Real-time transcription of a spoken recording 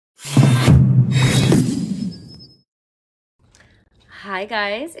Hi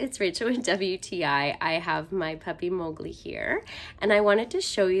guys, it's Rachel with WTI. I have my puppy Mowgli here and I wanted to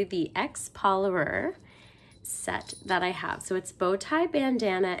show you the EXPAWLORER set that I have. So it's bow tie,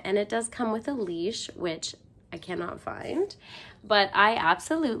 bandana, and it does come with a leash, which I cannot find, but I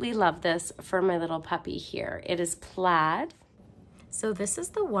absolutely love this for my little puppy here. It is plaid. So this is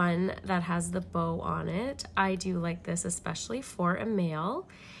the one that has the bow on it. I do like this, especially for a male.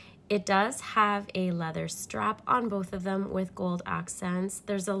 It does have a leather strap on both of them with gold accents.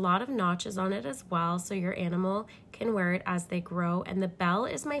 There's a lot of notches on it as well, so your animal can wear it as they grow. And the bell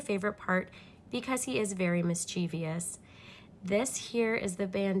is my favorite part because he is very mischievous. This here is the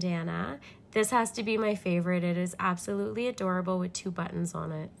bandana. This has to be my favorite. It is absolutely adorable with 2 buttons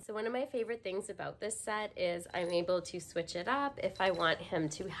on it. So one of my favorite things about this set is I'm able to switch it up if I want him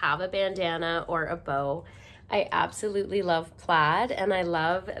to have a bandana or a bow. I absolutely love plaid, and I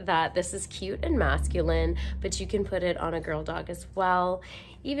love that this is cute and masculine, but you can put it on a girl dog as well.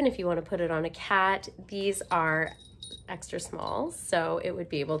 Even if you want to put it on a cat, these are extra small, so it would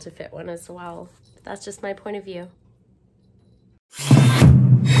be able to fit one as well. That's just my point of view.